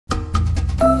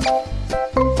இப்போ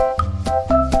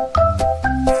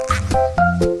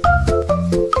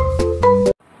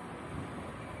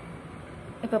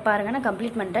பாருங்க நான்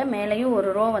கம்ப்ளீட் பண்ணிட்டேன். மேலேயும் ஒரு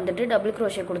ரோ வந்துட்டு டபுள்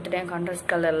க்ரோஷே கொடுத்துட்டேன் கான்ட்ராஸ்ட்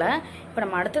கலரில். இப்போ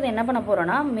நம்ம அடுத்தது என்ன பண்ண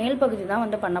போகிறோம்னா மேல் பகுதி தான்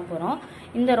வந்து பண்ண போகிறோம்.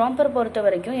 இந்த ரோம்பர் பொறுத்த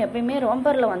வரைக்கும் எப்பயுமே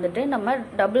ரோம்பரில் வந்துட்டு நம்ம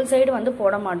டபுள் சைடு வந்து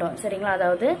போட மாட்டோம் சரிங்களா.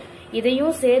 அதாவது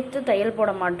இதையும் சேர்த்து தையல்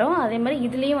போட மாட்டோம், அதே மாதிரி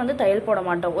இதுலேயும் வந்து தையல் போட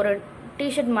மாட்டோம். ஒரு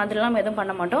டிஷர்ட் மாதிரிலாம் எதுவும்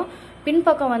பண்ண மாட்டோம்.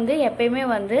 பின்பக்கம் வந்து எப்பயுமே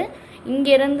வந்து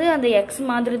இங்கேருந்து அந்த எக்ஸ்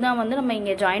மாதிரி தான் வந்து நம்ம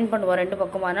இங்கே ஜாயின் பண்ணுவோம் ரெண்டு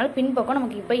பக்கமும். அதனால் பின்பக்கம்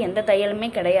நமக்கு இப்போ எந்த தையலுமே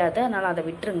கிடையாது, அதனால் அதை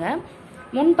விட்டுருங்க.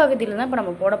 முன்பகுதியில் தான் இப்போ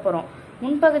நம்ம போட போகிறோம்.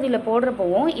 முன்பகுதியில்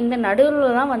போடுறப்பவும் இந்த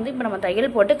நடுவில் தான் வந்து இப்போ நம்ம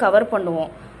தையல் போட்டு கவர் பண்ணுவோம்.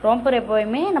 ரோம்பர்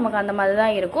எப்போவுமே நமக்கு அந்த மாதிரி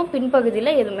தான் இருக்கும்.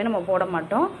 பின்பகுதியில் எதுவுமே நம்ம போட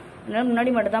மாட்டோம், அதனால்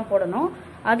முன்னாடி மட்டும் தான் போடணும்.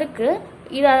 அதுக்கு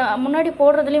இதை முன்னாடி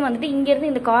போடுறதுலேயும் வந்துட்டு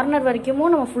இங்கேருந்து இந்த கார்னர் வரைக்கும்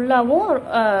நம்ம ஃபுல்லாகவும்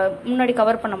முன்னாடி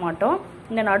கவர் பண்ண மாட்டோம்.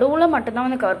 இந்த நடுவில் மட்டும்தான்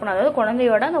வந்து கவர் பண்ணுவோம். அதாவது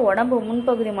குழந்தையோட அந்த உடம்பு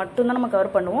முன்பகுதி மட்டும்தான் நம்ம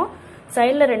கவர் பண்ணுவோம்.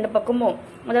 சைடில் ரெண்டு பக்கமும்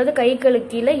அதாவது கைகளுக்கு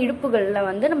கீழே இடுப்புகளில்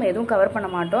வந்து நம்ம எதுவும் கவர் பண்ண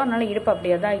மாட்டோம். அதனால இடுப்பு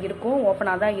அப்படியே தான் இருக்கும்,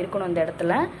 ஓப்பனாக தான் இருக்கணும் இந்த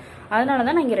இடத்துல. அதனால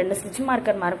தான் நான் இங்கே 2 ஸ்டிச்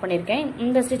மார்க்கர் மார்க் பண்ணியிருக்கேன்.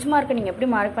 இந்த ஸ்டிச் மார்க்கை நீங்கள் எப்படி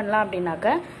மார்க் பண்ணலாம்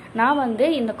அப்படின்னாக்க, நான் வந்து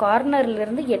இந்த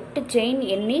கார்னர்லேருந்து 8 செயின்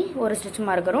எண்ணி ஒரு ஸ்டிச்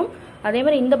மார்க்கரும், அதே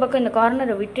மாதிரி இந்த பக்கம் இந்த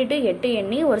கார்னரை விட்டுட்டு 8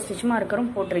 எண்ணி ஒரு ஸ்டிச்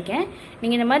மார்க்கரும் போட்டிருக்கேன்.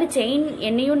 நீங்கள் இந்த மாதிரி செயின்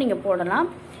எண்ணியும் நீங்கள் போடலாம்.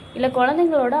 இல்லை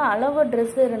குழந்தைங்களோட அளவு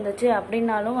ட்ரெஸ் இருந்துச்சு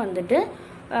அப்படின்னாலும் வந்துட்டு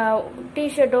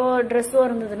டிஷர்ட்டோ ட்ரெஸ்ஸோ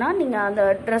இருந்ததுன்னா நீங்கள் அந்த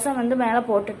ட்ரெஸ்ஸை வந்து மேலே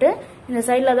போட்டுட்டு இந்த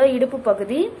சைடில் தான் இடுப்பு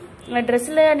பகுதி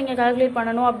ட்ரெஸ்ஸில் நீங்கள் கால்குலேட்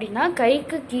பண்ணணும் அப்படின்னா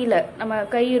கைக்கு கீழே நம்ம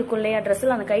கை இருக்கும் இல்லையா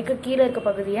ட்ரெஸ்ஸில், அந்த கைக்கு கீழே இருக்க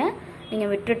பகுதியை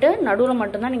நீங்கள் விட்டுட்டு நடுவில்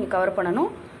மட்டும்தான் நீங்கள் கவர் பண்ணணும்.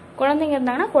 குழந்தைங்க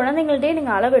இருந்தாங்கன்னா குழந்தைங்கள்டே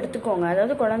நீங்கள் அளவு எடுத்துக்கோங்க.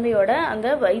 அதாவது குழந்தையோட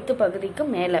அந்த வயிற்று பகுதிக்கு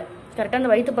மேலே கரெக்டாக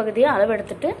அந்த வயிற்று பகுதியை அளவு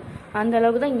எடுத்துட்டு அந்த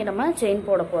அளவுக்கு தான் இங்கே நம்ம செயின்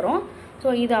போட போகிறோம். ஸோ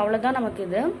இது அவ்வளோதான் நமக்கு.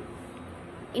 இது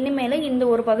இனிமேல் இந்த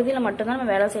ஒரு பகுதியில் மட்டும்தான்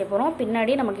நம்ம வேலை செய்ய போகிறோம்.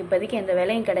 பின்னாடி நமக்கு இப்போதைக்கு எந்த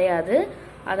வேலையும் கிடையாது,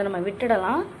 அதை நம்ம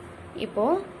விட்டுடலாம்.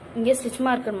 இப்போது இங்கே ஸ்டிச்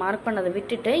மார்க்கர் மார்க் பண்ணதை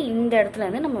விட்டுட்டு இந்த இடத்துல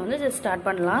இருந்து நம்ம வந்து ஸ்டார்ட்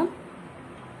பண்ணலாம்.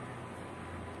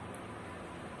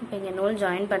 இப்போ இங்கே நூல்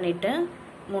ஜாயின் பண்ணிவிட்டு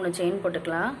 3 செயின்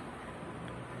போட்டுக்கலாம்.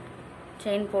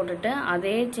 செயின் போட்டுட்டு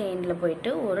அதே செயினில்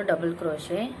போயிட்டு ஒரு டபுள்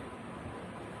க்ரோஷே,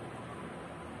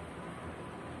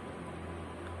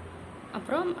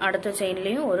 அப்புறம் அடுத்த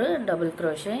செயின்லேயும் ஒரு டபுள்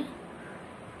க்ரோஷே.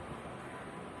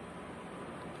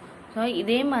 ஸோ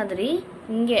இதே மாதிரி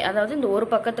இங்கே அதாவது இந்த ஒரு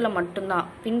பக்கத்தில் மட்டும்தான்,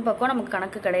 பின்பக்கம் நமக்கு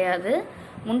கணக்கு கிடையாது.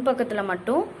 முன்பக்கத்தில்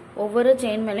மட்டும் ஒவ்வொரு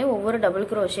செயின் மேலேயும் ஒவ்வொரு டபுள்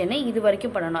க்ரோஷேன்னு இது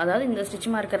வரைக்கும் பண்ணணும். அதாவது இந்த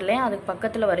ஸ்டிச் மார்க்கர்லேயே அதுக்கு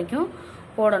பக்கத்தில் வரைக்கும்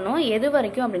போடணும். எது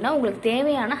வரைக்கும் அப்படின்னா உங்களுக்கு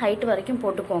தேவையான ஹைட் வரைக்கும்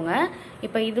போட்டுக்கோங்க.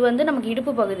 இப்போ இது வந்து நமக்கு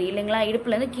இடுப்பு பகுதி இல்லைங்களா,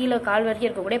 இடுப்புலேருந்து கீழே கால் வரைக்கும்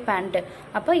இருக்கக்கூடிய பேண்ட்டு.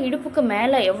 அப்போ இடுப்புக்கு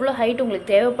மேலே எவ்வளோ ஹைட்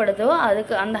உங்களுக்கு தேவைப்படுதோ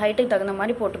அதுக்கு அந்த ஹைட்டுக்கு தகுந்த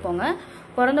மாதிரி போட்டுக்கோங்க.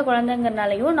 பிறந்த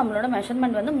குழந்தைங்கிறனாலையும் நம்மளோட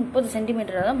மெஷர்மெண்ட் வந்து 30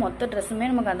 சென்டிமீட்டர், அதாவது மொத்த ட்ரெஸ்ஸுமே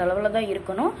நமக்கு அந்த அளவில் தான்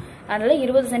இருக்கணும். அதனால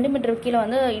 20 சென்டிமீட்டர் கீழே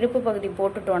வந்து இடுப்பு பகுதி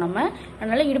போட்டுட்டோம் நம்ம.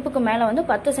 அதனால இடுப்புக்கு மேலே வந்து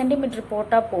 10 சென்டிமீட்டர்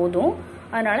போட்டால் போதும்.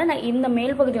 அதனால நான் இந்த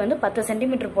மேல் பகுதி வந்து 10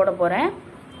 சென்டிமீட்டர் போட போகிறேன்.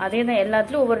 அதே தான்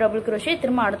எல்லாத்துலேயும் ஒவ்வொரு டபுள் க்ரோஷே,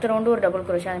 திரும்ப அடுத்த ரவுண்டு ஒரு டபுள்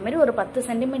க்ரோஷே, அதே மாதிரி ஒரு 10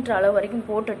 சென்டிமீட்டர் அளவு வரைக்கும்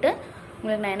போட்டுட்டு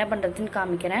உங்களுக்கு நான் என்ன பண்ணுறதுன்னு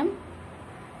காமிக்கிறேன்.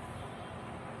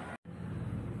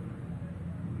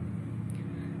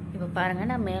 இப்போ பாருங்கள்,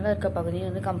 நான் மேலே இருக்க பகுதியை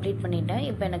வந்து கம்ப்ளீட் பண்ணிட்டேன்.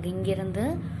 இப்போ எனக்கு இங்கேருந்து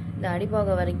இந்த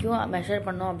அடிப்பாக வரைக்கும் மெஷர்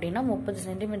பண்ணோம் அப்படின்னா 30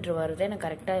 சென்டிமீட்டர் வருது, எனக்கு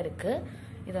கரெக்டாக இருக்குது.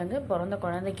 இது வந்து பிறந்த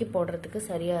குழந்தைக்கு போடுறதுக்கு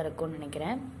சரியாக இருக்கும்னு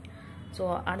நினைக்கிறேன். ஸோ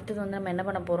அடுத்தது வந்து நம்ம என்ன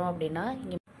பண்ண போகிறோம் அப்படின்னா,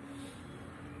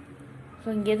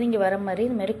 இங்கேருந்து இங்கே வர மாதிரி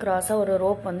இதுமாரி கிராஸாக ஒரு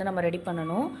ரோப் வந்து நம்ம ரெடி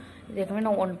பண்ணணும். இதுக்குமே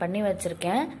நான் 1 பண்ணி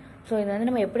வச்சுருக்கேன். ஸோ இதை வந்து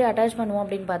நம்ம எப்படி அட்டாச் பண்ணுவோம்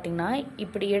அப்படின்னு பார்த்தீங்கன்னா,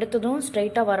 இப்படி எடுத்ததும்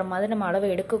ஸ்ட்ரைட்டாக வர மாதிரி நம்ம அளவு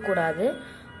எடுக்கக்கூடாது.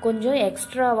 கொஞ்சம்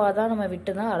எக்ஸ்ட்ராவாக தான் நம்ம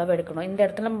விட்டு தான் அளவு எடுக்கணும். இந்த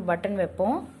இடத்துல நம்ம பட்டன்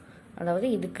வைப்போம், அதாவது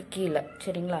இதுக்கு கீழே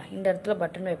சரிங்களா, இந்த இடத்துல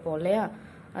பட்டன் வைப்போம் இல்லையா,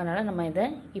 அதனால் நம்ம இதை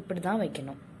இப்படி தான்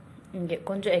வைக்கணும். இங்கே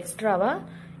கொஞ்சம் எக்ஸ்ட்ராவாக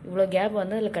இவ்வளோ கேப்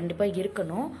வந்து அதில் கண்டிப்பாக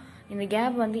இருக்கணும். இந்த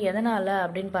கேப் வந்து எதனால்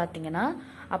அப்படின்னு பார்த்தீங்கன்னா,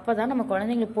 அப்போ தான் நம்ம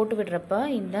குழந்தைங்களுக்கு போட்டு விடுறப்ப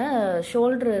இந்த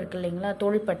ஷோல்ட்ரு இருக்கு இல்லைங்களா,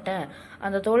 தோள்பட்டை,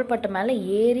 அந்த தோள்பட்டை மேலே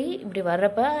ஏறி இப்படி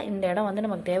வர்றப்ப இந்த இடம் வந்து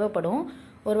நமக்கு தேவைப்படும்.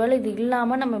 ஒருவேளை இது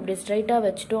இல்லாமல் நம்ம இப்படி ஸ்ட்ரைட்டாக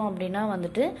வச்சுட்டோம் அப்படின்னா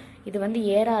வந்துட்டு இது வந்து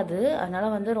ஏறாது,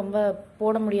 அதனால் வந்து ரொம்ப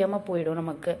போட முடியாமல் போயிடும்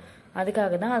நமக்கு.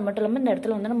 அதுக்காக தான். அது மட்டும் இல்லாமல் இந்த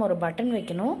இடத்துல வந்து நம்ம ஒரு பட்டன்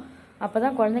வைக்கணும். அப்போ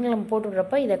தான் குழந்தைங்களை நம்ம போட்டு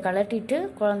விடுறப்ப இதை கலட்டிட்டு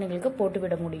குழந்தைங்களுக்கு போட்டு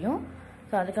விட முடியும்.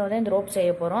 ஸோ அதுக்காக தான் இந்த ரோப்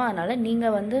செய்ய போகிறோம். அதனால்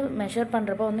நீங்கள் வந்து மெஷர்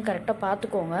பண்ணுறப்ப வந்து கரெக்டாக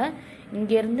பார்த்துக்கோங்க.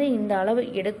 இங்கேருந்து இந்த அளவு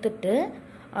எடுத்துட்டு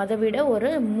அதை விட ஒரு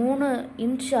 3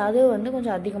 இன்ச் அது வந்து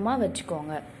கொஞ்சம் அதிகமாக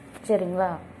வச்சுக்கோங்க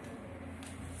சரிங்களா.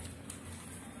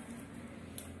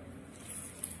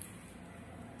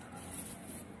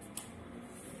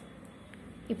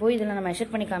 இப்போது இதில் நான்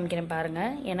மெஷர் பண்ணி காமிக்கிறேன்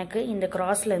பாருங்கள். எனக்கு இந்த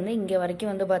கிராஸ்லேருந்து இங்கே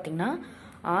வரைக்கும் வந்து பார்த்திங்கன்னா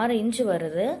 6 இன்ச்சு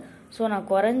வருது. ஸோ நான்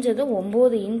குறைஞ்சது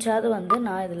 9 இன்ச்சாவது வந்து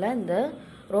நான் இதில் இந்த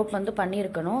ரோப் வந்து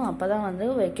பண்ணியிருக்கணும். அப்போ தான் வந்து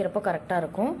வைக்கிறப்போ கரெக்டாக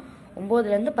இருக்கும்.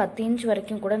 9லேருந்து 10 இன்ச்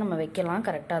வரைக்கும் கூட நம்ம வைக்கலாம்,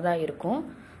 கரெக்டாக தான் இருக்கும்.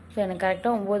 ஸோ எனக்கு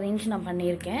கரெக்டாக 9 இன்ச் நான்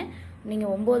பண்ணியிருக்கேன்.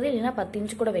 நீங்கள் 9 இல்லைன்னா 10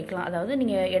 இன்ச் கூட வைக்கலாம். அதாவது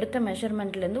நீங்கள் எடுத்த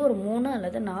மெஷர்மெண்ட்லேருந்து ஒரு 3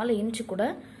 அல்லது 4 இன்ச்சு கூட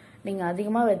நீங்கள்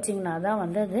அதிகமாக வச்சிங்கன்னா தான்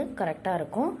வந்து அது கரெக்டாக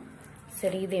இருக்கும்.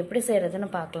 சரி, இது எப்படி செய்கிறதுன்னு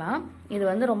பார்க்கலாம். இது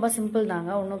வந்து ரொம்ப சிம்பிள்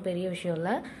தாங்க, ஒன்றும் பெரிய விஷயம்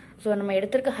இல்லை. ஸோ நம்ம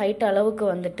எடுத்திருக்க ஹைட் அளவுக்கு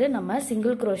வந்துட்டு நம்ம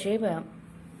சிங்கிள் க்ரோஷே.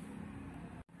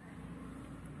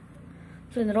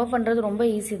 ஸோ இந்த ரோ பண்ணுறது ரொம்ப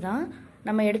ஈஸி தான்.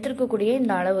 நம்ம எடுத்துருக்கக்கூடிய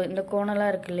இந்த அளவு, இந்த கோணலாம்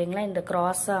இருக்குது இல்லைங்களா, இந்த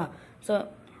க்ராஸாக. ஸோ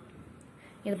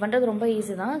இது பண்ணுறது ரொம்ப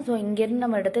ஈஸி தான். ஸோ இங்கேருந்து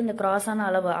நம்ம எடுத்து இந்த க்ராஸான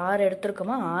அளவு 6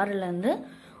 எடுத்துருக்கோமா, 6லேருந்து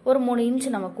ஒரு 3 இன்ச்சு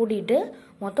நம்ம கூட்டிகிட்டு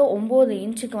மொத்தம் 9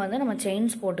 இன்ச்சுக்கு வந்து நம்ம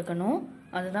செயின்ஸ் போட்டுக்கணும்.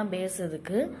 அதுதான் பேஸ்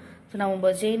இதுக்கு. ஸோ நான்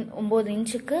 9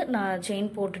 இன்ச்சுக்கு நான் செயின்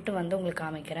போட்டுட்டு வந்து உங்களுக்கு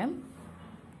காமிக்கிறேன்.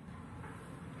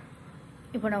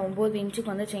 இப்போ நான் 9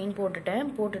 இன்ச்சுக்கு வந்து செயின்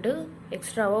போட்டுட்டேன். போட்டுட்டு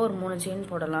எக்ஸ்ட்ராவாக ஒரு 3 செயின்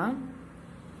போடலாம்.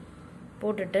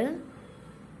 போட்டுட்டு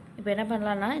இப்போ என்ன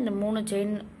பண்ணலான்னா, இந்த 3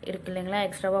 செயின் இருக்கு இல்லைங்களா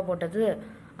எக்ஸ்ட்ராவாக போட்டது,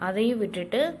 அதையும்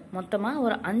விட்டுட்டு மொத்தமாக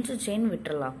ஒரு 5 செயின்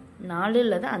விட்டுடலாம். 4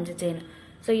 இல்லது 5 செயின்.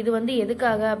 ஸோ இது வந்து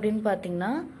எதுக்காக அப்படின்னு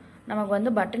பார்த்தீங்கன்னா, நமக்கு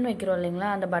வந்து பட்டன் வைக்கிறோம் இல்லைங்களா,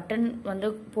 அந்த பட்டன் வந்து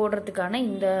போடுறதுக்கான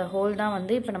இந்த ஹோல் தான்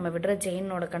வந்து இப்போ நம்ம விடுற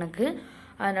செயினோட கணக்கு.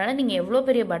 அதனால் நீங்கள் எவ்வளோ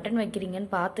பெரிய பட்டன்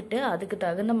வைக்கிறீங்கன்னு பார்த்துட்டு அதுக்கு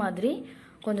தகுந்த மாதிரி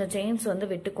கொஞ்சம் செயின்ஸ் வந்து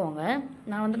விட்டுக்கோங்க.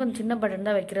 நான் வந்து கொஞ்சம் சின்ன பட்டன்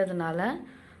தான் வைக்கிறதுனால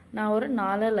நான் ஒரு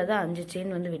 4 அல்லது 5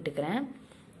 செயின் வந்து விட்டுக்கிறேன்.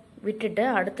 விட்டுட்டு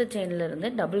அடுத்த செயின்லேருந்து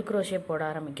டபுள் க்ரோஷே போட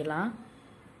ஆரம்பிக்கலாம்.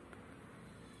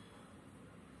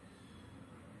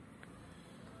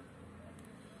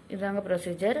 இதாங்க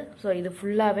ப்ரொசீஜர். ஸோ இது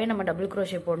ஃபுல்லாகவே நம்ம டபுள்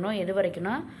க்ரோஷே போடணும். எது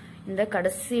வரைக்கும்னா இந்த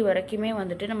கடைசி வரைக்குமே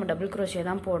வந்துட்டு நம்ம டபுள் க்ரோஷே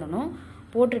தான் போடணும்.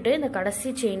 போட்டுட்டு இந்த கடைசி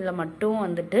செயினில் மட்டும்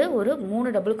வந்துட்டு ஒரு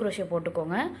 3 டபுள் க்ரோஷே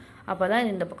போட்டுக்கோங்க. அப்போ தான்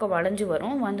இந்த பக்கம் வளைஞ்சு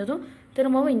வரும். வந்ததும்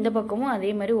திரும்பவும் இந்த பக்கமும் அதே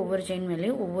மாதிரி ஒவ்வொரு செயின்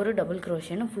மேலேயும் ஒவ்வொரு டபுள்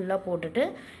க்ரோஷேன்னு ஃபுல்லாக போட்டுட்டு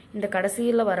இந்த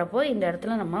கடைசியில் வரப்போ இந்த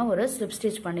இடத்துல நம்ம ஒரு ஸ்லிப்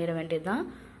ஸ்டிச் பண்ணிட வேண்டியது தான்.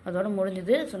 அதோட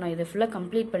முடிஞ்சுது. ஸோ நான் இதை ஃபுல்லாக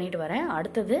கம்ப்ளீட் பண்ணிட்டு வரேன்.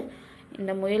 அடுத்தது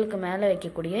இந்த முயலுக்கு மேலே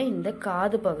வைக்கக்கூடிய இந்த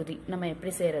காது பகுதி நம்ம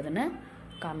எப்படி செய்கிறதுன்னு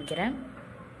காமிக்கிறேன்.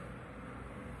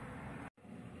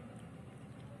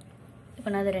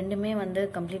 இப்போ நான் அது ரெண்டுமே வந்து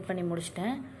கம்ப்ளீட் பண்ணி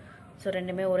முடிச்சிட்டேன். ஸோ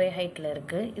ரெண்டுமே ஒரே ஹைட்டில்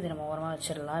இருக்குது. இது நம்ம ஓரமாக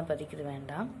வச்சிடலாம், இப்போதைக்கு இது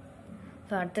வேண்டாம்.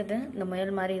 ஸோ அடுத்தது இந்த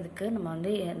முயல் மாதிரி இதுக்கு நம்ம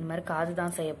வந்து இந்த மாதிரி காது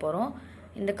தான் செய்ய போகிறோம்.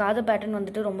 இந்த காது பேட்டர்ன்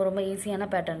வந்துட்டு ரொம்ப ரொம்ப ஈஸியான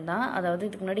பேட்டர்ன் தான். அதாவது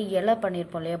இதுக்கு முன்னாடி இலை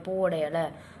பண்ணியிருப்போம் இல்லையா, பூவோட இலை,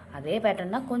 அதே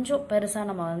பேட்டர்ன் தான், கொஞ்சம் பெருசாக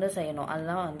நம்ம வந்து செய்யணும்.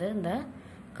 அதுதான் வந்து இந்த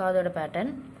காதோட பேட்டர்ன்.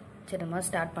 சரி, நம்ம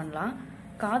ஸ்டார்ட் பண்ணலாம்.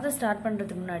 காது ஸ்டார்ட்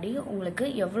பண்ணுறதுக்கு முன்னாடி உங்களுக்கு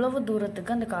எவ்வளவு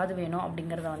தூரத்துக்கு அந்த காது வேணும்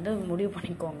அப்படிங்கிறத வந்து முடிவு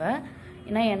பண்ணிக்கோங்க.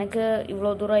 ஏன்னா எனக்கு இவ்வளோ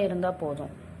தூரம் இருந்தால்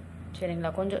போதும், சரிங்களா,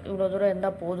 கொஞ்சம் இவ்வளோ தூரம்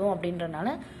இருந்தால் போதும் அப்படின்றனால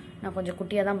நான் கொஞ்சம்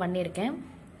குட்டியாக தான் பண்ணியிருக்கேன்.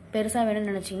 பெருசாக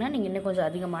வேணும்னு நினச்சிங்கன்னா நீங்கள் இன்னும் கொஞ்சம்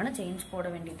அதிகமான செயின்ஸ் போட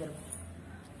வேண்டியது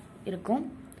இருக்கும்.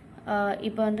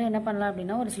 இப்போ வந்து என்ன பண்ணலாம்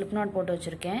அப்படின்னா, ஒரு ஸ்லிப் நாட் போட்டு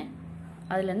வச்சுருக்கேன்.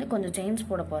 அதுலேருந்து கொஞ்சம் செயின்ஸ்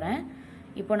போட போகிறேன்.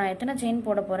 இப்போ நான் எத்தனை செயின்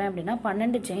போட போகிறேன் அப்படின்னா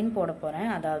 12 செயின் போட போகிறேன்.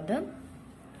 அதாவது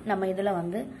நம்ம இதில்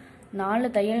வந்து 4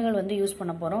 தையல்கள் வந்து யூஸ்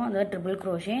பண்ண போகிறோம். அதாவது triple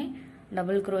crochet,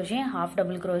 double crochet, half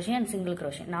double crochet and single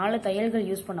crochet, 4 தையல்கள்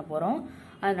use பண்ண போகிறோம்.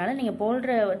 அதனால் நீங்கள்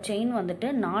போடுற செயின் வந்துட்டு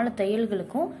 4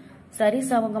 தையல்களுக்கும்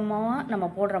சரிசமமாக நம்ம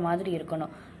போடுற மாதிரி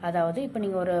இருக்கணும். அதாவது இப்போ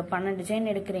நீங்கள் ஒரு 12 செயின்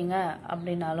எடுக்கிறீங்க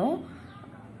அப்படின்னாலும்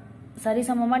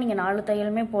சரிசமமாக நீங்கள் 4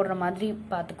 தையலுமே போடுற மாதிரி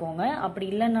பார்த்துக்கோங்க. அப்படி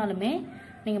இல்லைனாலுமே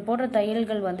நீங்கள் போடுற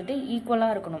தையல்கள் வந்துட்டு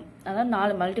ஈக்குவலாக இருக்கணும். அதாவது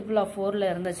 4 மல்டிபிள் ஆஃப் 4ல்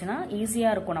இருந்துச்சுன்னா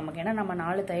ஈஸியாக இருக்கும் நமக்கு. ஏன்னா நம்ம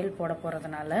 4 தையல் போட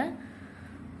போகிறதுனால.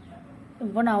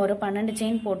 இப்போ நான் ஒரு 12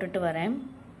 செயின் போட்டுட்டு வரேன்.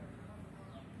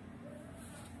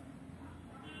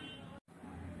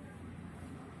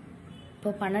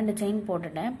 இப்போ 12 செயின்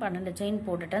போட்டுட்டேன். 12 செயின்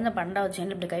போட்டுட்டு அந்த 12வது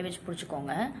செயின் இப்படி கை வச்சு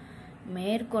பிடிச்சிக்கோங்க.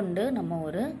 மேற்கொண்டு நம்ம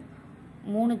ஒரு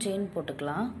 3 செயின்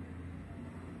போட்டுக்கலாம்.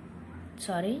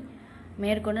 சாரி,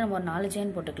 மேற்கொண்டு நம்ம ஒரு 4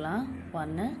 செயின் போட்டுக்கலாம்.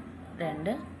 1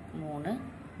 2 3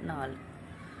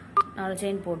 4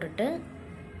 செயின் போட்டுட்டு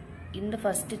இந்த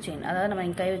ஃபஸ்ட்டு செயின், அதாவது நம்ம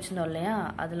இங்கே கை வச்சுருந்தோம் இல்லையா,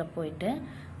 அதில் போயிட்டு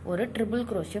ஒரு ட்ரிபிள்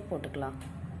க்ரோஷே போட்டுக்கலாம்.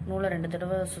 நூலை 2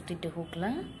 தடவை சுற்றிட்டு ஹூக்கில்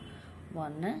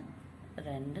 1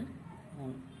 2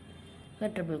 3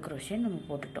 ட்ரிபிள் க்ரோஷே நம்ம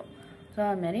போட்டுட்டோம். ஸோ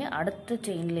அதுமாரி அடுத்த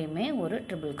செயின்லேயுமே ஒரு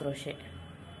ட்ரிபிள் க்ரோஷே.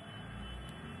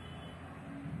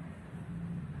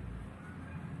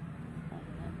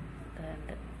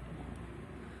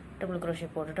 ட்ரிபிள் க்ரோஷே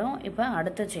போட்டுட்டோம். இப்போ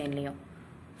அடுத்த செயின்லேயும்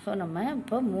ஸோ நம்ம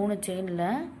இப்போ 3 செயினில்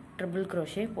ட்ரிபிள்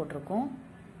க்ரோஷே போட்டிருக்கோம்.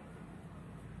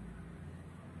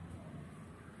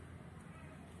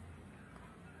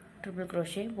 ட்ரிபிள்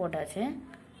க்ரோஷே போட்டாச்சு.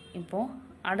 இப்போது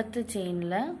அடுத்த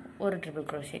செயினில் ஒரு ட்ரிபிள்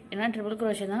க்ரோஷே. ஏன்னா ட்ரிபிள்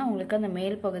க்ரோஷே தான் உங்களுக்கு அந்த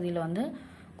மேல் பகுதியில் வந்து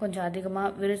கொஞ்சம்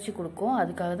அதிகமாக விரிச்சு கொடுக்கும்.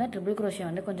 அதுக்காக தான் ட்ரிபிள் க்ரோஷே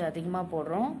வந்து கொஞ்சம் அதிகமாக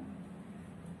போடுறோம்.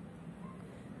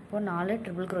 இப்போது 4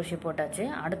 ட்ரிபிள் க்ரோஷே போட்டாச்சு.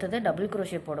 அடுத்தது டபுள்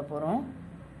க்ரோஷே போட போகிறோம்.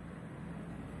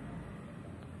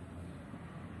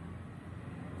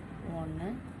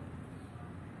 1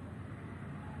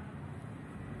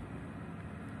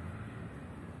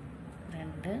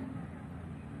 2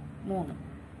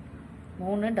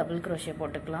 3 டபுள் crochet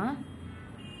போட்டுக்கலாம்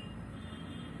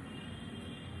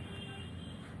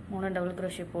 3 டபுள்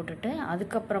crochet போட்டுட்டு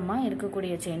அதுக்கப்புறமா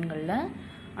இருக்கக்கூடிய செயின்களில்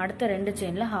அடுத்த 2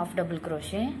 செயினில் half டபுள்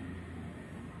crochet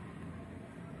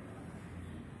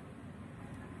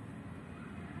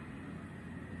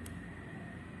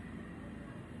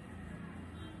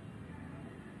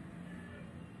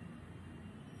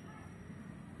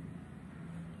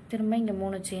திரும்ப இங்கே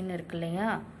 3 செயின் இருக்கு இல்லையா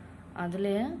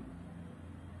அதுலேயே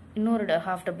இன்னொரு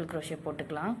half டபுள் crochet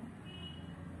போட்டுக்கலாம்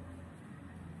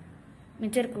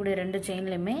மிச்சம் இருக்கக்கூடிய 2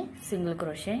 செயின்லையுமே சிங்கிள்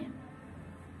crochet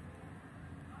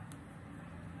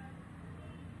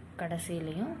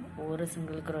கடைசியிலையும் ஒரு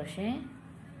சிங்கிள்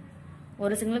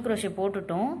crochet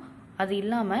போட்டுட்டோம் அது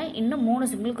இல்லாமல் இன்னும் 3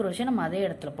 சிங்கிள் crochet நம்ம அதே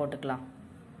இடத்துல போட்டுக்கலாம்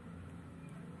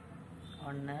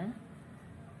 1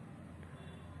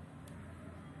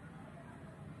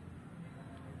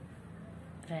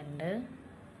 2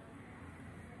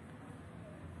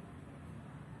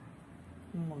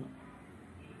 3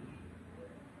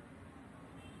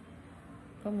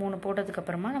 இப்போ 3 போட்டதுக்கு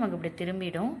அப்புறமா நமக்கு இப்படி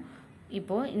திரும்பிடும்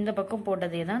இப்போ இந்த பக்கம்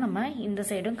போட்டதே தான் நம்ம இந்த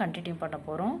சைடும் கண்டினியூ பண்ண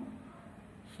போறோம்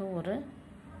சோ ஒரு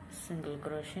சிங்கிள்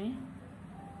crochet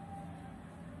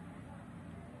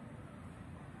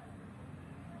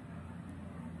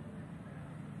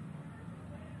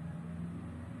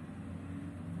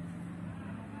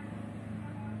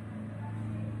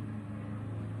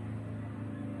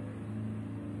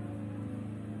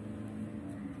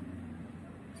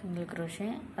சிங்கிள் crochet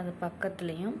அது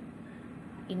பக்கத்துலயும்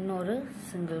இன்னொரு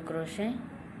சிங்கிள் crochet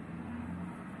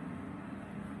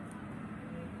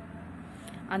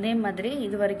அதே மாதிரி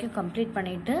இது வரைக்கும் கம்ப்ளீட்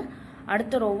பண்ணிட்டு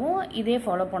அடுத்த ரோவும் இதே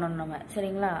ஃபாலோ பண்ணனும் நம்ம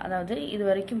சரிங்களா அதாவது இது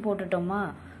வரைக்கும் போட்டுட்டோமா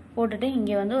போட்டுட்டு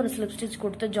இங்க வந்து ஒரு ஸ்லிப் ஸ்டிட்ச்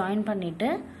கொடுத்து ஜாயின் பண்ணிட்டு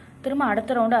திரும்ப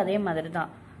அடுத்த ரவுண்ட் அதே மாதிரி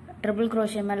தான் ट्रिपल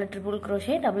crochet மேல ट्रिपल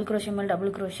crochet डबल crochet மேல double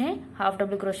crochet half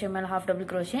double crochet மேல half double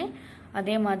crochet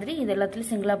அதே மாதிரி இது எல்லாத்தையும்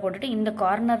சிங்கிளா போட்டுட்டு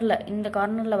இந்த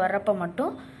கார்னர்ல வரப்ப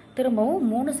மட்டும் திரும்பவும்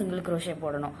 3 சிங்கிள் crochet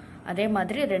போடணும் அதே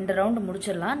மாதிரி 2 ரவுண்ட்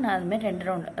முடிச்சிடலாம் நான் அது மாதிரி 2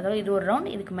 ரவுண்ட் அதாவது இது ஒரு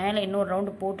ரவுண்ட் இதுக்கு மேல இன்னொரு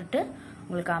ரவுண்ட் போட்டுட்டு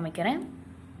உங்களுக்கு காமிக்கிறேன்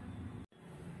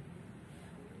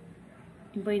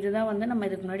இப்போ இதுதான் வந்து நம்ம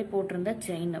இதுக்கு முன்னாடி போட்டிருந்த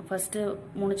செயின் ஃபர்ஸ்ட்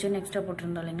 3 செயின் எக்ஸ்ட்ரா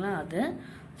போட்டிருந்தோம் இல்லைங்களா அது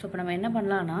சோ இப்போ நம்ம என்ன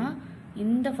பண்ணலாம்னா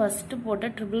இந்த ஃபர்ஸ்ட் போட்ட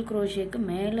ட்ரிபிள் crochetக்கு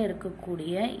மேல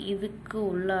இருக்கக்கூடிய இதுக்கு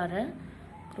உள்ளார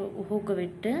ஹூக்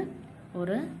விட்டு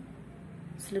ஒரு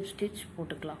ஸ்லிப் ஸ்டிட்ச்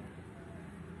போட்டுக்கலாம்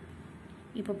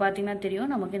இப்போ பாத்தீங்கன்னா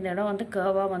தெரியும் நமக்கு இந்த இடம் வந்து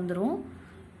கர்வா வந்துரும்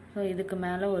சோ இதுக்கு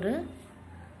மேல ஒரு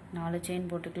 4 செயின்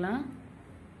போட்டுக்கலாம்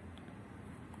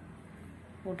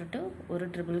போட்டுட்டு ஒரு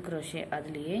ட்ரிபிள் crochet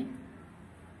அதுலயே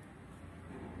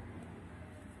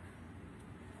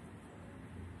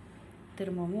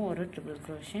திரும்பவும் ஒரு ட்ரிபிள்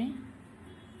crochet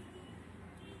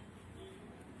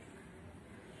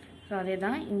சோ அதே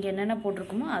தான் இங்க என்னென்ன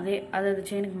போட்டுருக்கோமோ அதே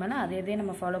செயினுக்கு மேல அதே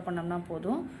நம்ம ஃபாலோ பண்ணோம்னா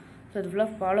போதும் சோ இது ஃபுல்லா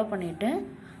ஃபாலோ பண்ணிட்டு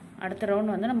அடுத்த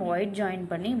ரவுண்ட் வந்து நம்ம ஒயிட் ஜாயின்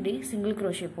பண்ணி இப்படி சிங்கிள்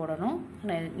crochet போடணும்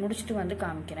நான் முடிச்சிட்டு வந்து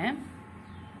காமிக்கிறேன்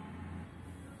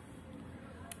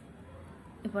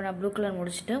இப்போ நான் ப்ளூ கலர்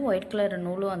முடிச்சிட்டு ஒயிட் கலர்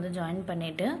நூலும் வந்து ஜாயின்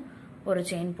பண்ணிட்டு ஒரு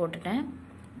செயின்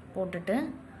போட்டுட்டு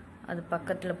அது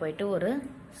பக்கத்துல போயிட்டு ஒரு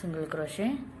சிங்கிள்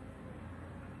crochet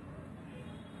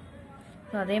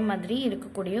அதே மாதிரி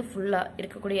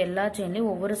இருக்கக்கூடிய எல்லா செயின்லயும்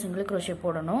ஒவ்வொரு சிங்கிள் crochet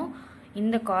போடணும்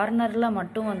இந்த கார்னர்ல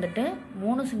மட்டும் வந்துட்டு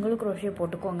 3 சிங்கிள் crochet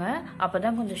போட்டுக்கோங்க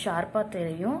அப்பதான் கொஞ்சம் ஷார்ப்பா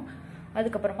தெரியும்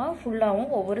அதுக்கு அப்புறமா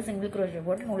ஃபுல்லாவும் ஒவ்வொரு சிங்கிள் crochet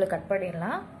போட்டு நூலை கட்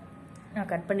பண்ணிடலாம் நான்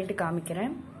கட் பண்ணிட்டு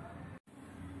காமிக்கிறேன்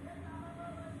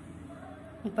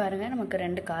பாருங்க நமக்கு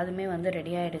 2 காதுமே வந்து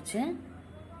ரெடி ஆயிடுச்சு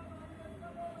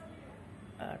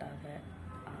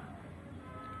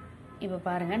இப்போ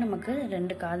பாருங்க நமக்கு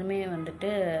 2 காதுமே வந்துட்டு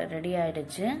ரெடி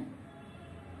ஆயிடுச்சு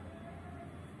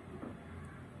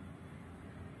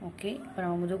ஓகே இப்போ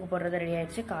நம்ம முதுகு போடுறது ரெடி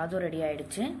ஆயிடுச்சு காதும் ரெடி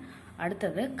ஆயிடுச்சு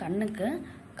அடுத்தது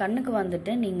கண்ணுக்கு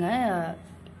வந்துட்டு நீங்க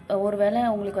ஒருவேளை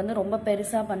உங்களுக்கு வந்து ரொம்ப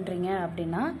பெருசா பண்றீங்க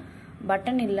அப்படின்னா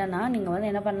பட்டன் இல்லனா நீங்க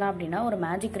வந்து என்ன பண்ணலாம் அப்படின்னா ஒரு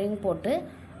மேஜிக் ரிங் போட்டு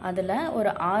அதுல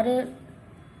ஒரு 6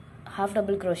 half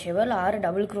double crochet இல்ல 6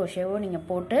 double crochet நீங்க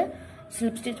போட்டு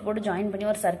ஸ்லிப் ஸ்டிட்ச் போட்டு ஜாயின் பண்ணி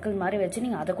ஒரு சர்க்கிள் மாதிரி வச்சு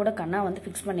நீங்க அத கூட கண்ணா வந்து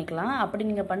ஃபிக்ஸ் பண்ணிக்கலாம் அப்படி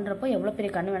நீங்க பண்றப்போ எவ்வளவு பெரிய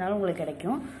கண்ணு வேணாலும் உங்களுக்கு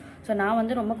கிடைக்கும் சோ நான்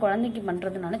வந்து ரொம்ப குழந்தைக்கு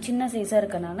பண்றதுனால சின்ன சைஸா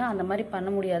இருக்கனால அந்த மாதிரி பண்ண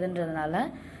முடியாதுன்றதனால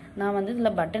நான் வந்து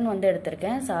இதுல பட்டன் வந்து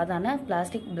எடுத்துர்க்கேன் சாதாரண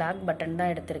பிளாஸ்டிக் Black பட்டன்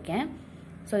தான் எடுத்துர்க்கேன்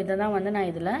சோ இத தான் வந்து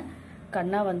நான் இதுல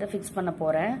கண்ணா வந்து ஃபிக்ஸ் பண்ண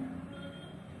போறேன்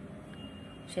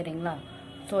சரிங்களா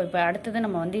சோ இப்போ அடுத்து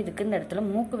நம்ம வந்து இதுக்கு இந்த இடத்துல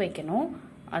மூக்கு வைக்கணும்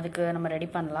அதுக்கு நம்ம ரெடி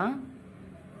பண்ணலாம்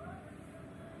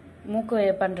மூக்கு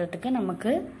பண்றதுக்கு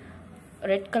நமக்கு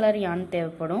ரெட் கலர் யான்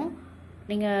தேவைப்படும்.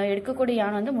 நீங்கள் எடுக்கக்கூடிய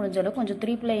யான் வந்து முடிஞ்ச அளவுக்கு கொஞ்சம்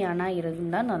 3 ply யானாக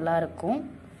இருந்தால் நல்லாயிருக்கும்.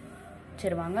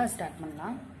 சரி வாங்க ஸ்டார்ட்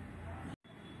பண்ணலாம்.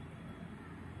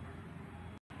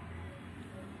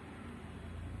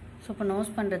 ஸோ இப்போ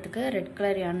நோஸ் பண்ணுறதுக்கு ரெட்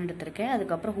கலர் யான் எடுத்திருக்கேன்.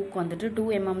 அதுக்கப்புறம் ஹூக் வந்துட்டு 2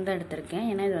 mm தான் எடுத்திருக்கேன்.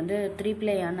 ஏன்னா இது வந்து 3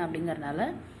 ply யான் அப்படிங்கிறனால.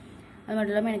 அது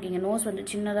மட்டும் இல்லாமல் எனக்கு இங்கே நோஸ் வந்து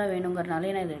சின்னதாக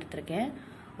வேணுங்கிறனாலே நான் இதை எடுத்திருக்கேன்.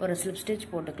 ஒரு ஸ்லிப்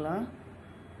ஸ்டிச் போட்டுக்கலாம்.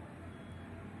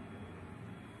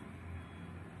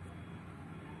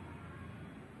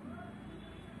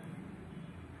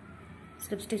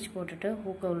 ஸ்லிப் ஸ்டிச் போட்டுட்டு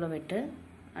ஹூக்கை உள்ள விட்டு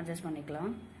அட்ஜஸ்ட்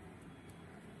பண்ணிக்கலாம்.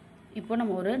 இப்போ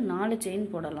நம்ம ஒரு 4 செயின்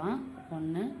போடலாம்.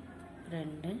 1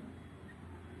 2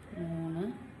 3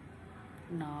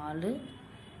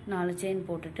 4 செயின்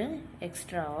போட்டுட்டு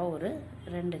எக்ஸ்ட்ராவாக ஒரு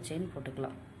 2 செயின்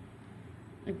போட்டுக்கலாம்.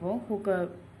 இப்போது ஹூக்கை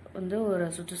வந்து ஒரு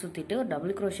சுற்றிட்டு ஒரு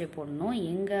டபுள் க்ரோஷே போடணும்.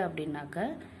 எங்கே அப்படின்னாக்க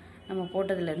நம்ம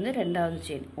போட்டதுலேருந்து 2வது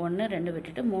செயின் 1 2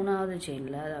 விட்டுட்டு 3வது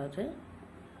செயினில் அதாவது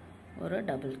ஒரு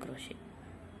டபுள் க்ரோஷே.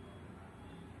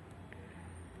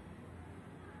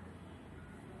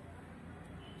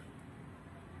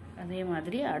 அதே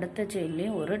மாதிரி அடுத்த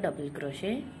செயின்லேயும் ஒரு டபுள்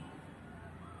க்ரோஷே.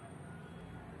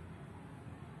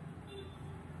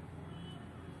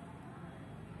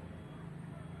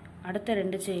 அடுத்த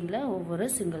 2 செயினில் ஒவ்வொரு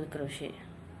சிங்கிள் க்ரோஷே.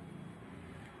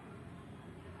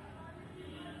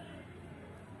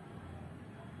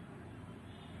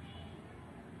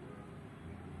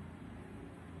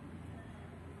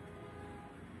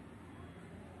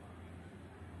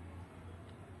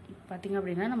 பார்த்திங்க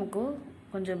அப்படின்னா நமக்கு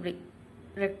கொஞ்சம் இப்படி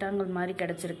ரெக்டாங்கிள் மாதிரி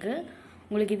கிடச்சிருக்கு.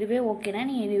 உங்களுக்கு இதுவே ஓகேனா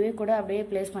நீங்கள் இதுவே கூட அப்படியே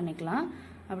ப்ளேஸ் பண்ணிக்கலாம்.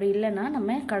 அப்படி இல்லைன்னா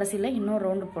நம்ம கடைசியில் இன்னொரு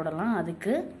ரவுண்டு போடலாம்.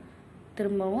 அதுக்கு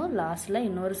திரும்பவும் லாஸ்ட்டில்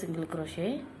இன்னொரு சிங்கிள் க்ரோஷே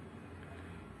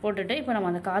போட்டுட்டு இப்போ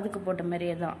நம்ம அந்த காதுக்கு போட்ட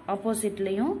மாதிரியே தான்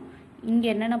ஆப்போசிட்லேயும் இங்கே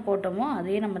என்னென்ன போட்டோமோ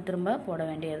அதையே நம்ம திரும்ப போட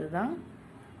வேண்டியது தான்.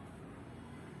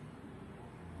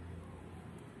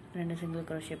 2 சிங்கிள்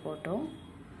க்ரோஷே போட்டோம்.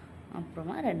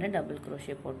 அப்புறமா 2 டபுள்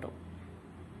க்ரோஷே போட்டோம்.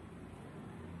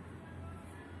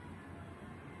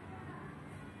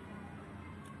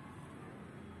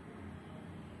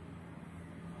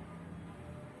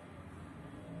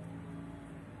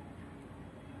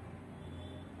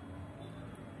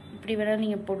 இப்படி வேணால்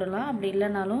நீங்கள் போடலாம். அப்படி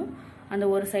இல்லைனாலும் அந்த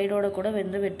ஒரு சைடோட கூட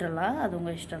வெந்து விட்டுறலாம். அது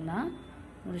உங்கள் இஷ்டம்தான்.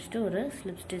 முடிச்சுட்டு ஒரு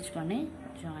ஸ்லிப் ஸ்டிச் பண்ணி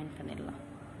ஜாயின் பண்ணிடலாம்.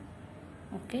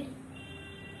 ஓகே,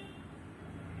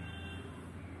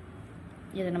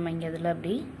 இதை நம்ம இங்கே இதில்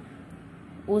அப்படி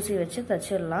ஊசி வச்சு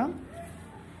தச்சிடலாம்.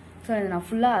 ஸோ இதை நான்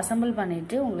ஃபுல்லாக அசம்பிள்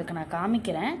பண்ணிவிட்டு உங்களுக்கு நான்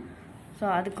காமிக்கிறேன். ஸோ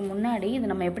அதுக்கு முன்னாடி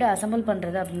இது நம்ம எப்படி அசம்பிள்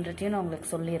பண்ணுறது அப்படின்றதையும் நான்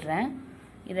உங்களுக்கு சொல்லிடுறேன்.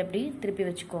 இதை எப்படி திருப்பி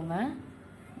வச்சுக்கோங்க.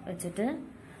 வச்சுட்டு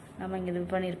நம்ம இங்கே இது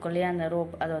பண்ணியிருக்கோம் இல்லையா அந்த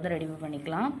ரோப், அதை வந்து ரெடி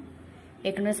பண்ணிக்கலாம்.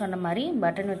 ஏற்கனவே சொன்ன மாதிரி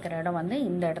பட்டன் வைக்கிற இடம் வந்து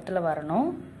இந்த இடத்துல வரணும்.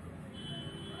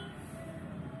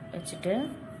 வச்சுட்டு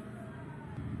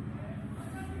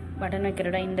பட்டன் வைக்கிற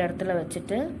இடம் இந்த இடத்துல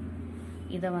வச்சுட்டு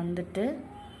இதை வந்துட்டு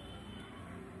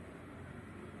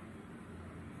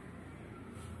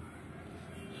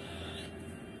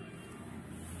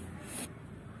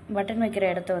பட்டன் வைக்கிற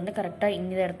இடத்த வந்து கரெக்டாக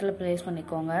இந்த இடத்துல ப்ளேஸ்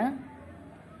பண்ணிக்கோங்க.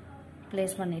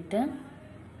 ப்ளேஸ் பண்ணிவிட்டு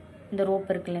இந்த ரோப்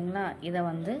இருக்கு இல்லைங்களா, இதை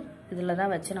வந்து இதில் தான்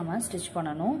வச்சு நம்ம ஸ்டிச்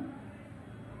பண்ணணும்.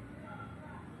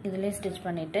 இதிலே ஸ்டிச்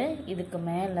பண்ணிவிட்டு இதுக்கு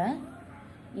மேலே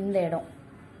இந்த இடம்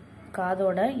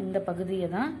காதோட இந்த பகுதியை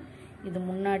தான் இது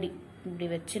முன்னாடி இப்படி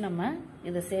வச்சு நம்ம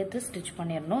இதை சேர்த்து ஸ்டிச்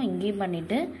பண்ணிடணும். இங்கேயும்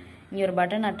பண்ணிவிட்டு இங்கே ஒரு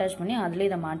பட்டன் அட்டாச் பண்ணி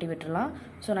அதிலே இதை மாட்டி விட்டுடலாம்.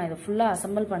 ஸோ நான் இதை ஃபுல்லாக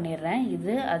அசம்பிள் பண்ணிடுறேன்.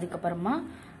 இது அதுக்கப்புறமா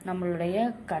நம்மளுடைய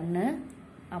கண்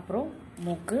அப்புறம்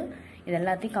மூக்கு இது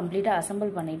எல்லாத்தையும் கம்ப்ளீட்டாக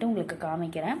அசம்பிள் பண்ணிவிட்டு உங்களுக்கு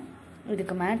காமிக்கிறேன்.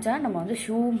 இதுக்கு மேட்சாக நம்ம வந்து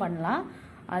ஷூவும் பண்ணலாம்.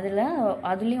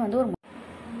 அதுலேயும் வந்து ஒரு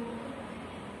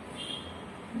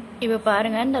இப்போ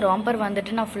பாருங்கள் இந்த ராம்பர்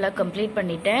வந்துட்டு நான் ஃபுல்லாக கம்ப்ளீட்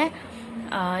பண்ணிட்டேன்.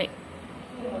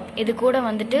 இது கூட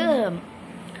வந்துட்டு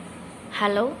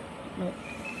ஹலோ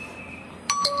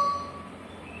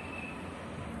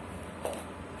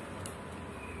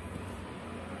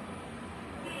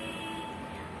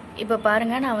இப்போ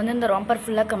பாருங்கள் நான் வந்து இந்த ராம்பர்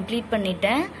ஃபுல்லாக கம்ப்ளீட்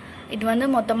பண்ணிட்டேன். இது வந்து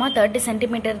மொத்தமாக 30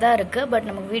 சென்டிமீட்டர் தான் இருக்குது. பட்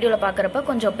நமக்கு வீடியோவில் பார்க்குறப்ப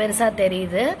கொஞ்சம் பெருசாக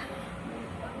தெரியுது.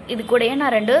 இது கூடயே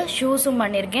நான் 2 ஷூஸும்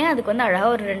பண்ணியிருக்கேன். அதுக்கு வந்து அழகாக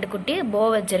ஒரு 2 குட்டி போ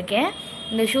வச்சுருக்கேன்.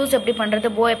 இந்த ஷூஸ் எப்படி பண்ணுறது,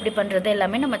 போ எப்படி பண்ணுறது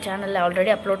எல்லாமே நம்ம சேனலில்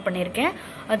ஆல்ரெடி அப்லோட் பண்ணியிருக்கேன்.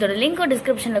 அதோட லிங்க்கும்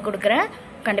டிஸ்கிரிப்ஷனில் கொடுக்குறேன்.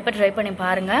 கண்டிப்பாக ட்ரை பண்ணி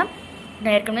பாருங்கள்.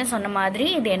 நான் ஏற்கனவே சொன்ன மாதிரி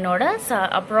இது என்னோட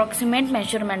அப்ராக்சிமேட்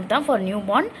மெஷர்மெண்ட் தான் ஃபார் நியூ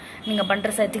பார்ன். நீங்கள் பண்ணுற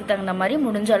சைஸுக்கு தகுந்த மாதிரி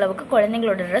முடிஞ்ச அளவுக்கு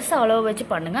குழந்தைங்களோட ட்ரெஸ் அளவு வச்சு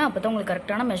பண்ணுங்கள். அப்போ தான் உங்களுக்கு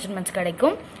கரெக்டான மெஷர்மெண்ட்ஸ்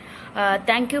கிடைக்கும்.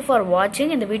 தேங்க்யூ ஃபார்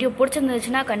வாட்சிங். இந்த வீடியோ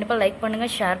பிடிச்சிருந்துச்சுன்னா கண்டிப்பாக லைக்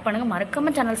பண்ணுங்கள், ஷேர் பண்ணுங்கள்,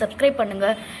 மறக்காமல் சேனல் சப்ஸ்கிரைப்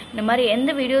பண்ணுங்கள். இந்த மாதிரி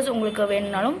எந்த வீடியோஸ் உங்களுக்கு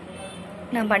வேணும்னாலும்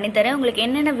நான் பண்ணித்தரேன். உங்களுக்கு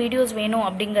என்னென்ன வீடியோஸ் வேணும்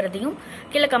அப்படிங்கிறதையும்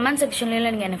கீழே கமெண்ட் செக்ஷன்லேயும்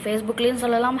நீங்கள் என்ன ஃபேஸ்புக்லேயும்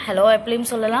சொல்லலாம், ஹலோ ஆப்லேயும்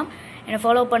சொல்லலாம். என்னை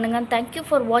ஃபாலோ பண்ணுங்கள். தேங்க்யூ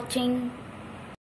ஃபார் வாட்சிங்.